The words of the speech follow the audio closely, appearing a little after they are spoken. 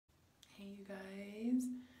guys,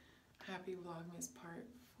 happy Vlogmas part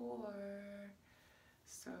 4.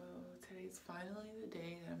 So today's finally the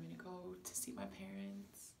day that I'm gonna go to see my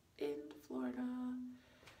parents in Florida.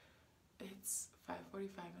 It's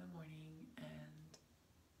 5:45 in the morning and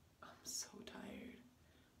I'm so tired.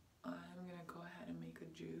 I'm gonna go ahead and make a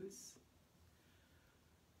juice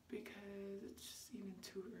because it's just even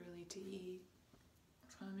too early to eat.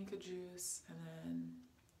 So I'm gonna make a juice and then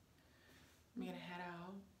I'm gonna head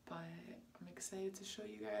out, but I'm excited to show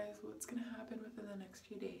you guys what's gonna happen within the next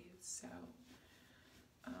few days. So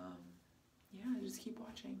yeah, just keep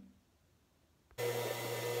watching.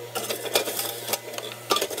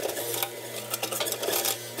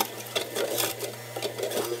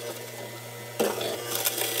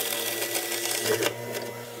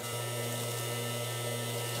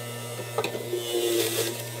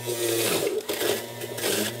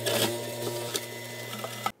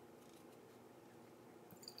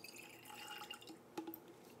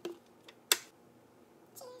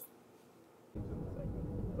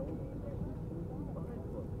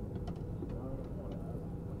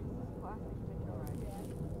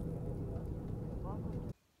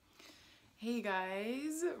 Hey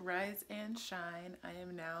guys, rise and shine. I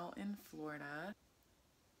am now in Florida.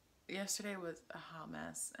 Yesterday was a hot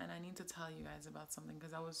mess and I need to tell you guys about something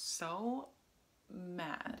because I was so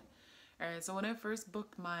mad. Alright, so when I first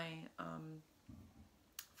booked my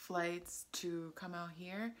flights to come out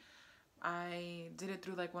here, I did it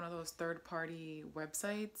through like one of those third-party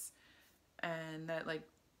websites, and that like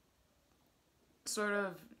sort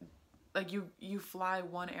of like you fly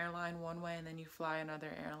one airline one way and then you fly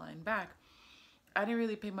another airline back. I didn't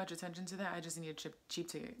really pay much attention to that. I just needed cheap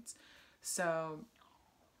tickets. So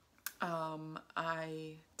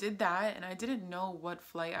I did that and I didn't know what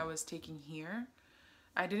flight I was taking here.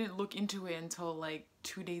 I didn't look into it until like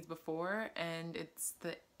 2 days before, and it's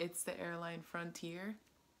the airline Frontier.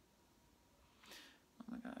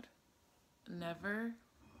 Oh my god. Never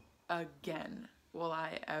again will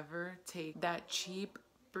I ever take that cheap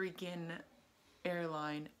freaking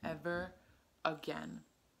airline ever again.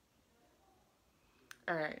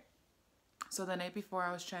 Alright, so the night before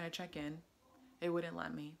I was trying to check in, it wouldn't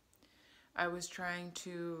let me. I was trying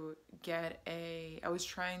to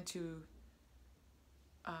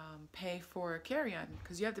pay for carry-on,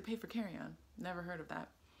 because you have to pay for carry-on. Never heard of that.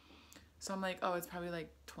 So I'm like, oh, it's probably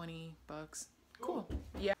like 20 bucks. Cool.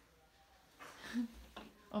 Yeah.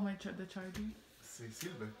 Oh, the charging?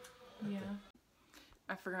 Yeah.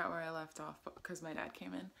 I forgot where I left off because my dad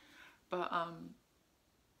came in. But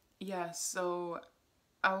yeah, so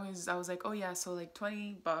I was like, oh yeah, so like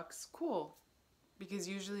 20 bucks, cool. Because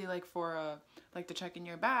usually like for like to check in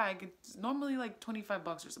your bag, it's normally like 25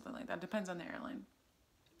 bucks or something like that. Depends on the airline.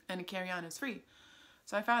 And carry-on is free.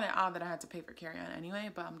 So I found it odd that I had to pay for carry-on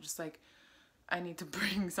anyway, but I'm just like, I need to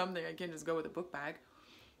bring something. I can't just go with a book bag.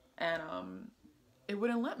 And it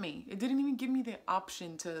wouldn't let me. It didn't even give me the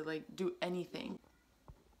option to like do anything.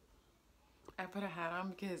 I put a hat on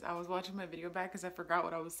because I was watching my video back because I forgot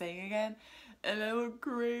what I was saying again, and I look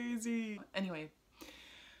crazy. Anyway,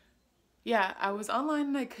 yeah, I was online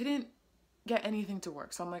and I couldn't get anything to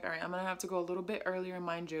work. So I'm like, all right, I'm gonna have to go a little bit earlier.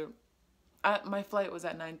 Mind you, my flight was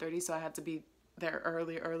at 9:30, so I had to be there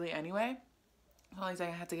early anyway. So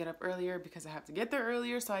I had to get up earlier because I have to get there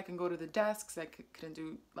earlier so I can go to the desk, because I couldn't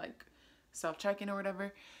do like self-check-in or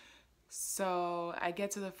whatever. So I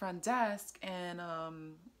get to the front desk and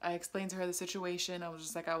I explained to her the situation. I was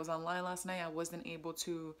just like, I was online last night. I wasn't able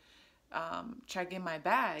to check in my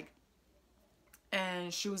bag.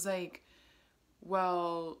 And she was like,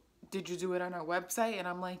 well, did you do it on our website? And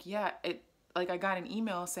I'm like, yeah, I got an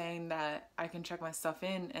email saying that I can check my stuff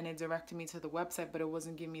in, and it directed me to the website, but it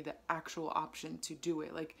wasn't giving me the actual option to do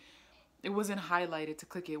it. Like, it wasn't highlighted to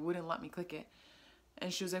click it. It wouldn't let me click it.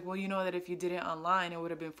 And she was like, well, you know that if you did it online, it would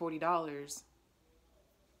have been $40. $40?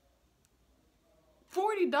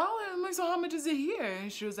 I'm like, so how much is it here?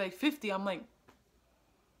 And she was like, $50. I'm like,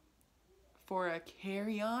 for a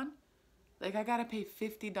carry-on? Like, I gotta pay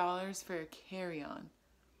 $50 for a carry-on.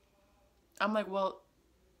 I'm like, well,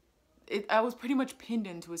 I was pretty much pinned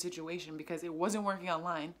into a situation because it wasn't working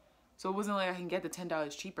online. So it wasn't like I can get the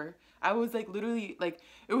 $10 cheaper. I was like, literally, like,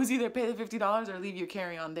 it was either pay the $50 or leave your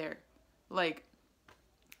carry-on there. Like,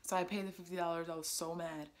 so I paid the $50. I was so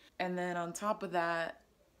mad. And then on top of that,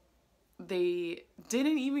 they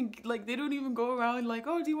didn't even, like, they don't even go around like,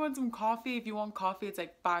 oh, do you want some coffee? If you want coffee, it's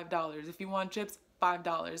like $5. If you want chips,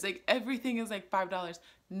 $5. Like, everything is like $5.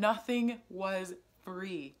 Nothing was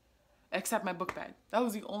free except my book bag. That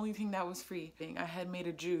was the only thing that was free. I had made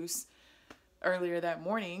a juice earlier that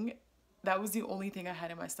morning. That was the only thing I had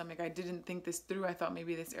in my stomach. I didn't think this through. I thought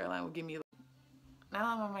maybe this airline would give me now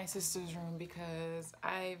I'm in my sister's room because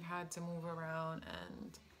I've had to move around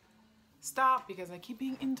and stop because I keep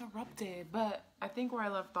being interrupted. But I think where I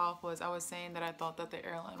left off was I was saying that I thought that the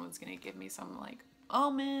airline was gonna give me some like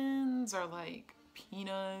almonds or like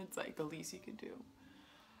peanuts. Like the least you could do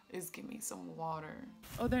is give me some water.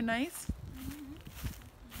 Oh, they're nice?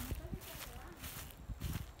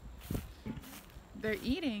 They're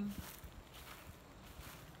eating.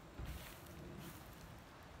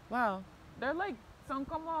 Wow. They're like, son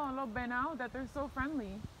como los venados, that they're so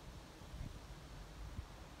friendly.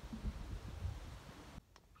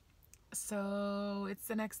 So it's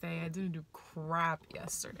the next day. I didn't do crap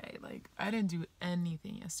yesterday. Like I didn't do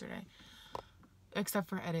anything yesterday except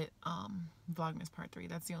for edit Vlogmas part 3.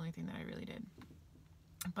 That's the only thing that I really did.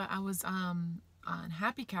 But I was on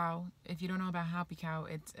Happy Cow. If you don't know about Happy Cow,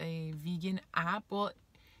 it's a vegan app. Well,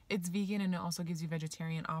 it's vegan and it also gives you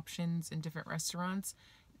vegetarian options in different restaurants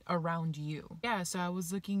around you. Yeah, so I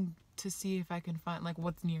was looking to see if I can find like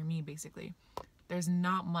what's near me basically. There's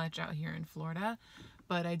not much out here in Florida,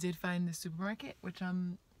 but I did find the supermarket, which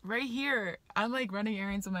I'm right here. I'm like running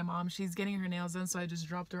errands with my mom. She's getting her nails done, so I just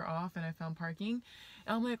dropped her off and I found parking.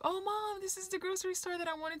 And I'm like, oh mom, this is the grocery store that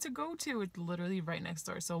I wanted to go to. It's literally right next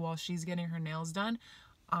door. So while she's getting her nails done,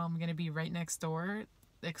 I'm gonna be right next door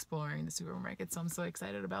exploring the supermarket. So I'm so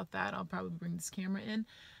excited about that. I'll probably bring this camera in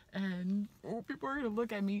and people are gonna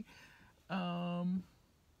look at me. But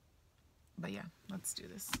yeah, let's do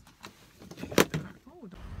this.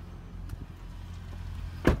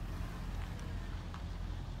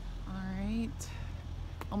 Alright.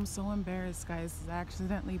 I'm so embarrassed, guys. I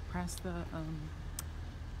accidentally pressed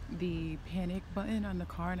the panic button on the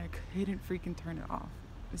car and I couldn't freaking turn it off.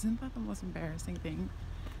 Isn't that the most embarrassing thing?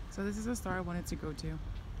 So this is a store I wanted to go to.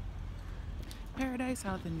 Paradise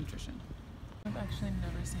Health and Nutrition. I've actually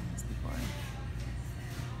never seen this before.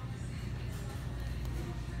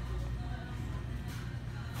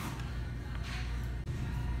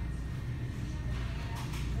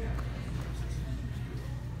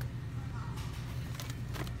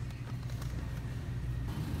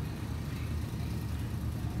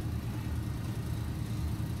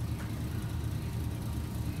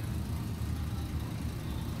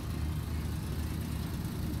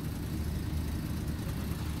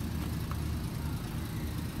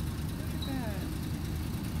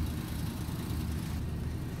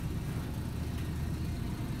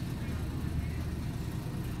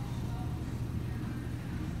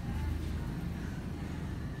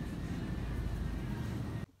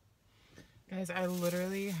 Guys, I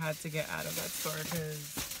literally had to get out of that store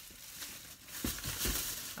because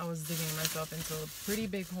I was digging myself into a pretty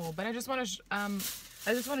big hole. But I just want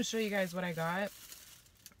to show you guys what I got.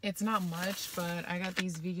 It's not much, but I got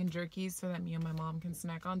these vegan jerkies so that me and my mom can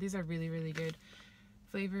snack on. These are really, really good.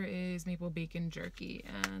 Flavor is maple bacon jerky,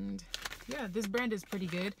 and yeah, this brand is pretty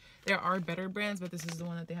good. There are better brands, but this is the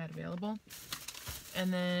one that they had available.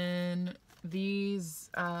 And then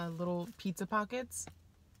these little pizza pockets.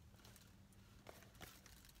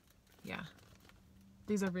 Yeah,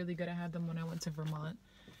 these are really good. I had them when I went to Vermont.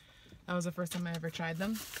 That was the first time I ever tried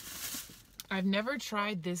them. I've never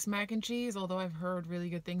tried this mac and cheese, although I've heard really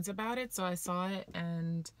good things about it. So I saw it,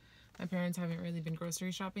 and my parents haven't really been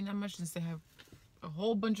grocery shopping that much since they have a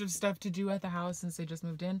whole bunch of stuff to do at the house since they just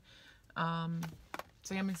moved in.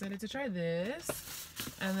 So yeah, I'm excited to try this.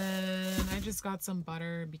 And then I just got some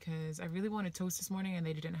butter because I really wanted toast this morning and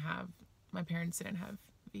my parents didn't have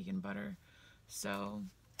vegan butter. So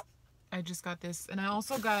I just got this, and I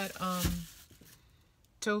also got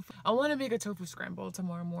tofu. I want to make a tofu scramble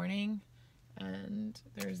tomorrow morning, and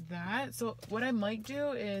there's that. So what I might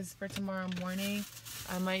do is for tomorrow morning,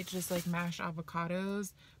 I might just like mash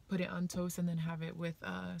avocados, put it on toast, and then have it with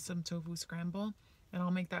some tofu scramble, and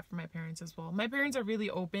I'll make that for my parents as well. My parents are really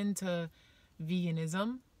open to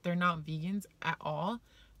veganism. They're not vegans at all,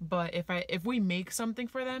 but if we make something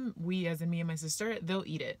for them, we as in me and my sister, they'll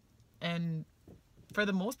eat it, and for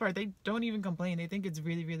the most part, they don't even complain. They think it's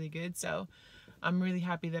really, really good. So I'm really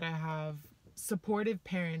happy that I have supportive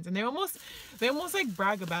parents, and they almost like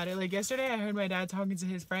brag about it. Like yesterday I heard my dad talking to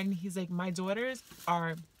his friend. He's like, my daughters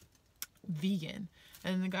are vegan,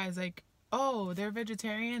 and the guy's like, oh, they're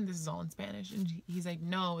vegetarian. This is all in Spanish. And he's like,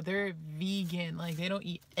 no, they're vegan. Like they don't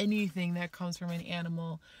eat anything that comes from an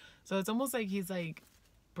animal. So it's almost like he's like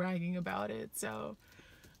bragging about it. So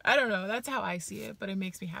I don't know, that's how I see it, but it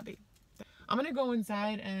makes me happy. I'm gonna go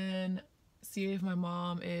inside and see if my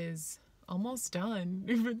mom is almost done,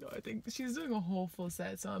 even though I think she's doing a whole full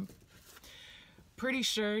set, so I'm pretty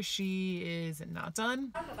sure she is not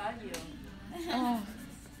done. Talk about you. Oh,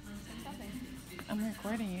 I'm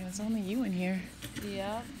recording you. It's only you in here.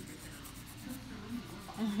 Yep.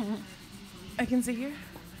 I can sit here?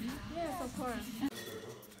 Yes, of course.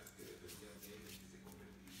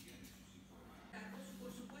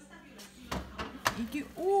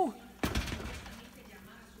 Ooh!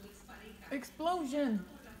 Explosion!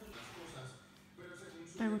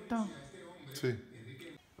 ¿Te gustó? Sí.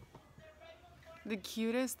 The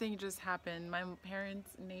cutest thing just happened. My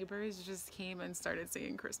parents' neighbors just came and started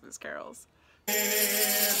singing Christmas carols. God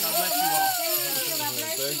bless you all.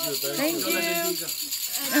 Thank you.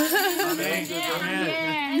 Thank you.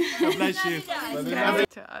 God bless you.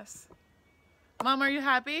 To us. Mom, are you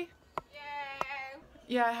happy?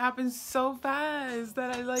 Yeah, it happens so fast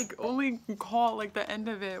that I like only call like the end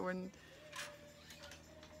of it when.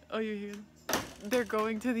 Oh, you hear? They're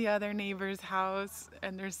going to the other neighbor's house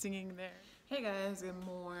and they're singing there. Hey guys, good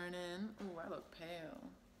morning. Oh, I look pale.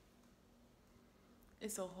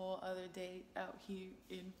 It's a whole other day out here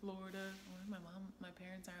in Florida. My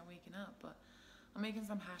parents aren't waking up, but I'm making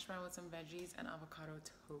some hash brown with some veggies and avocado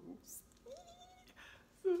toast.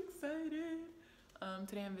 So excited.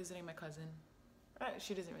 Today I'm visiting my cousin.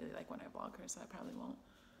 She doesn't really like when I vlog her, so I probably won't.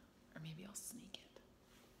 Or maybe I'll sneak it.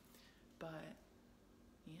 But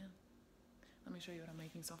yeah, let me show you what I'm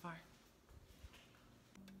making so far.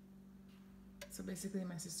 So basically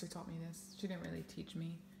my sister taught me this. She didn't really teach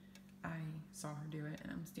me. I saw her do it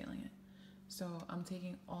and I'm stealing it. So I'm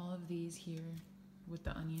taking all of these here with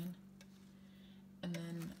the onion and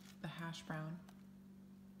then the hash brown.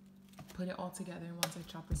 Put it all together once I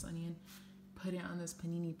chop this onion. Put it on this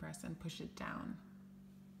panini press and push it down.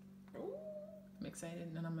 I'm excited.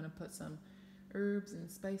 And then I'm gonna put some herbs and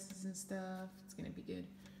spices and stuff. It's gonna be good.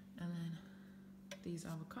 And then these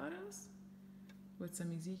avocados with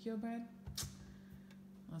some Ezekiel bread.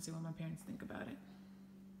 Let's see what my parents think about it.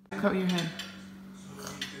 Coat your head.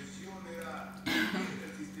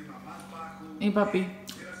 Hey papi,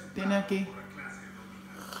 tiene aquí.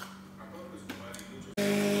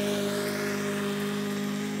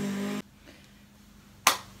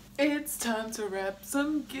 It's time to wrap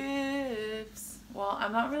some gifts. Well,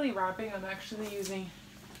 I'm not really wrapping. I'm actually using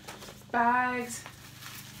bags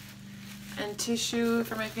and tissue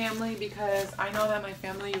for my family because I know that my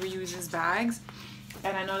family reuses bags.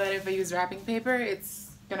 And I know that if I use wrapping paper, it's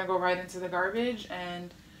gonna go right into the garbage.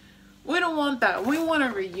 And we don't want that. We want to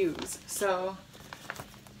reuse. So,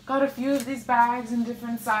 got a few of these bags in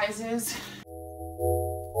different sizes.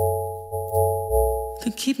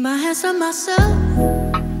 To keep my hands on myself.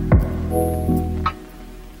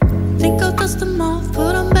 Think I'll dust them off,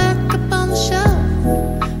 put them back up on the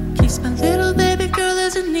shelf. Keeps my little baby girl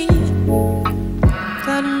as a need.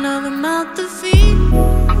 Got another mouth to feed.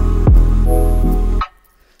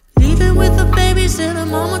 Leaving with the babysitter,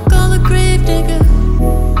 mama call a grave digger.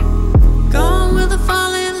 Gone with the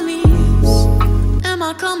falling leaves. Am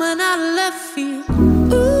I coming out of left field?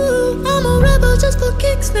 Ooh, I'm a rebel just for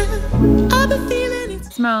kicks now. I've been feeling it.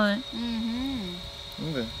 Smell it.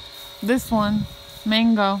 Okay. This one,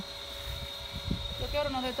 mango. Yo quiero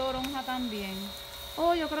uno de toronja también.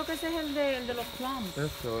 Oh, yo creo que ese es el de los plums.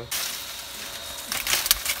 Eso es.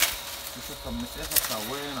 Esa está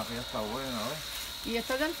buena, aquella está buena, ¿ves? Y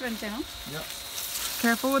esto es del frente, ¿no? Yeah.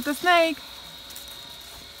 Careful with the snake.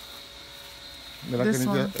 Mira This que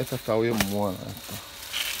one. esta está bien buena. Esta.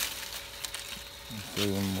 Está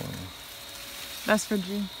bien buena. That's for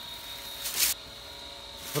G.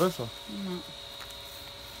 ¿Fresa? No.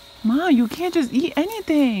 Ma, you can't just eat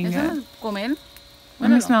anything. ¿Eso es comer? Let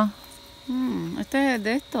me smell. Este es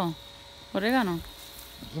de esto. Orégano.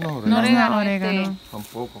 Eso no es No orégano. orégano. Este.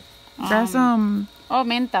 Tampoco. That's Oh,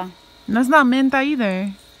 menta. that's not menta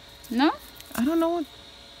either. ¿No? I don't know what.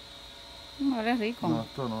 Huele rico. No,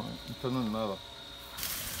 esto no es nada.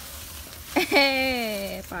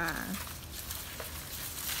 Epa.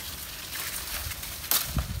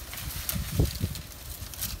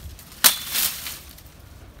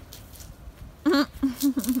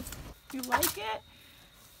 You like it?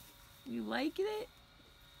 You like it?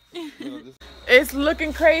 Yeah, this... It's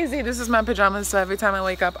looking crazy. This is my pajamas, so every time I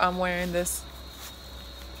wake up, I'm wearing this.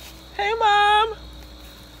 Hey, Mom!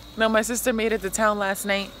 No, my sister made it to town last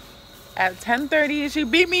night at 10:30. She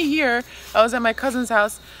beat me here. I was at my cousin's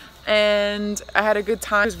house, and I had a good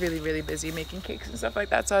time. I was really, really busy making cakes and stuff like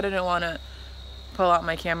that, so I didn't want to pull out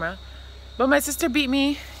my camera. But my sister beat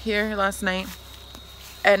me here last night,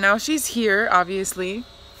 and now she's here, obviously.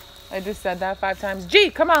 I just said that 5 times. G,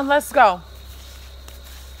 come on, let's go.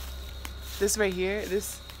 This right here,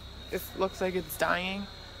 it looks like it's dying,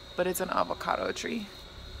 but it's an avocado tree.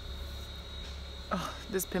 Oh,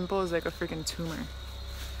 this pimple is like a freaking tumor.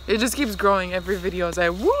 It just keeps growing every video. It's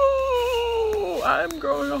like, woo! I'm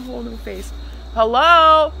growing a whole new face.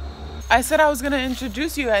 Hello? I said I was gonna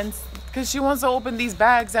introduce you, and because she wants to open these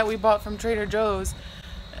bags that we bought from Trader Joe's,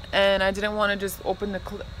 and I didn't want to just open the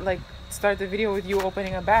start the video with you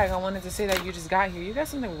opening a bag. I wanted to say that you just got here. You got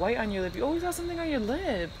something white on your lip. You always got something on your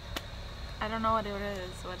lip. I don't know what it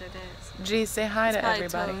is. What it is. Gee, say hi to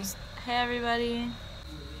everybody. Toast. Hey everybody.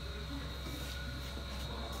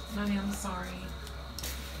 Mommy, I'm sorry.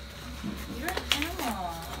 You're an animal.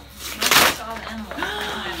 I saw the animals. I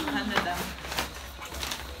petted them.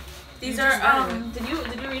 These are Did you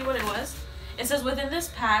read what it was? It says within this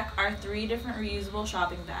pack are 3 different reusable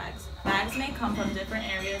shopping bags. Bags may come from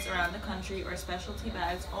different areas around the country or specialty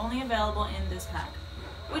bags only available in this pack.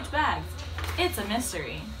 Which bags? It's a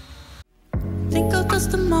mystery. Think I'll dust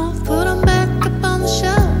them off, put them back up on the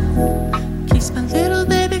shelf. Keeps my little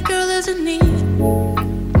baby girl as a need.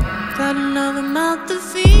 Got another mouth to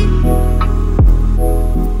feed.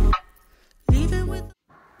 Leave it with.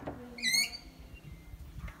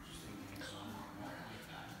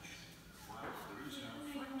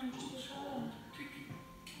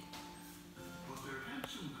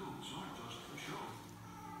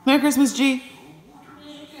 Merry Christmas, G.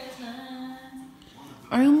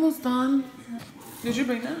 Are you almost done? Did you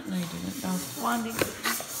bring that? No, you didn't. Oh. Wandy.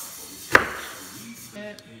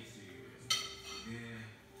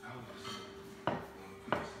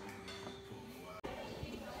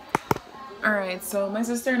 Alright, so my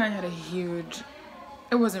sister and I had a huge,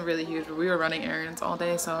 it wasn't really huge, but we were running errands all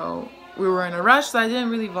day, so we were in a rush, so I didn't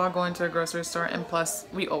really vlog going to the grocery store, and plus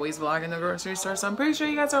we always vlog in the grocery store, so I'm pretty sure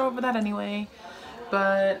you guys are over that anyway.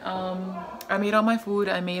 But I made all my food.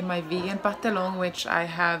 I made my vegan pastelón, which I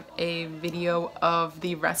have a video of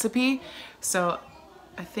the recipe, so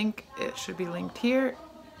I think it should be linked here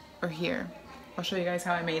or here. I'll show you guys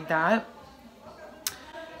how I made that.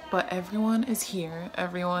 But everyone is here,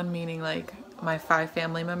 everyone meaning like my 5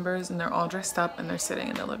 family members, and they're all dressed up and they're sitting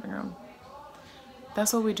in the living room.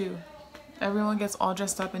 That's what we do. Everyone gets all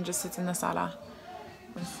dressed up and just sits in the sala.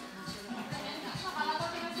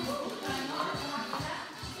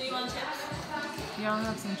 Yeah, I'll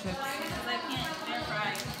have some chips. Because I can't air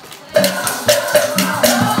fry.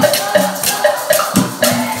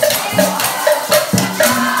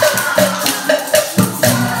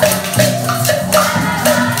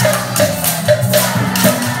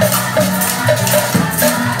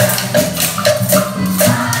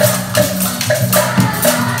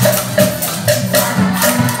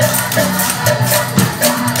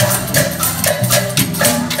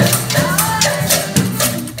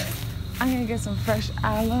 Some fresh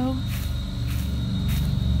aloe.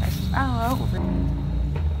 Fresh aloe.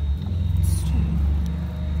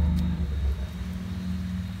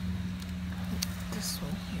 This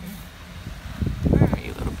one here. Where are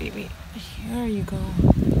you, little baby? Here you go.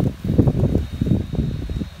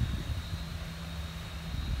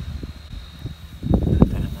 Put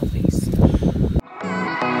that on my face.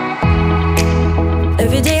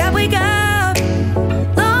 Every day I wake up.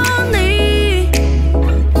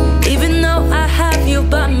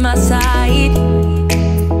 By my side,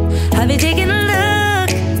 have you taken a look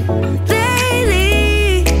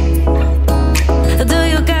lately? Do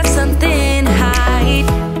you got something to hide?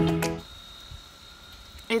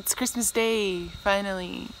 It's Christmas Day,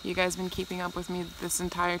 finally. You guys been keeping up with me this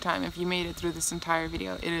entire time. If you made it through this entire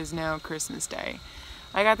video, it is now Christmas Day.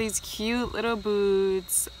 I got these cute little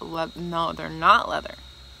boots. No, they're not leather.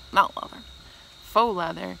 Not leather. Faux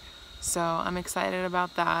leather. So I'm excited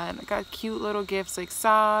about that. I got cute little gifts like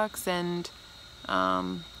socks and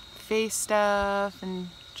face stuff and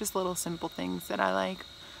just little simple things that I like.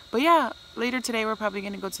 But yeah, later today we're probably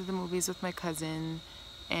going to go to the movies with my cousin,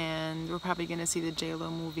 and we're probably going to see the J-Lo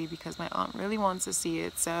movie because my aunt really wants to see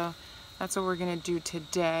it. So that's what we're going to do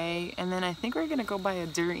today. And then I think we're going to go buy a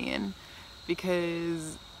durian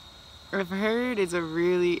because I've heard it's a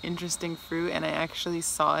really interesting fruit, and I actually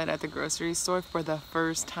saw it at the grocery store for the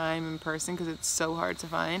first time in person because it's so hard to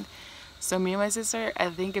find. So me and my sister, I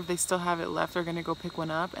think if they still have it left, we're gonna go pick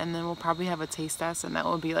one up, and then we'll probably have a taste test, and that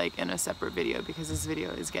will be like in a separate video because this video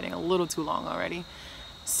is getting a little too long already.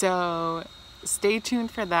 So stay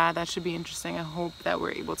tuned for that. That should be interesting. I hope that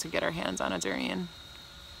we're able to get our hands on a durian.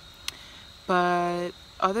 But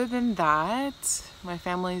other than that, my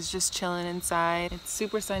family is just chilling inside. It's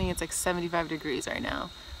super sunny. It's like 75 degrees right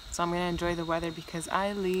now. So I'm going to enjoy the weather because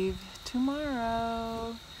I leave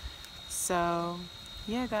tomorrow. So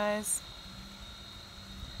yeah, guys.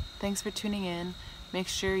 Thanks for tuning in. Make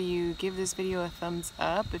sure you give this video a thumbs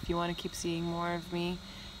up if you want to keep seeing more of me.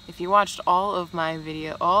 If you watched all of my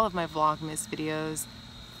VLOGMAS videos,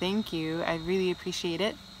 thank you. I really appreciate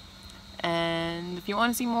it. And if you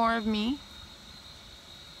want to see more of me,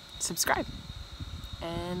 subscribe.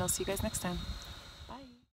 and I'll see you guys next time.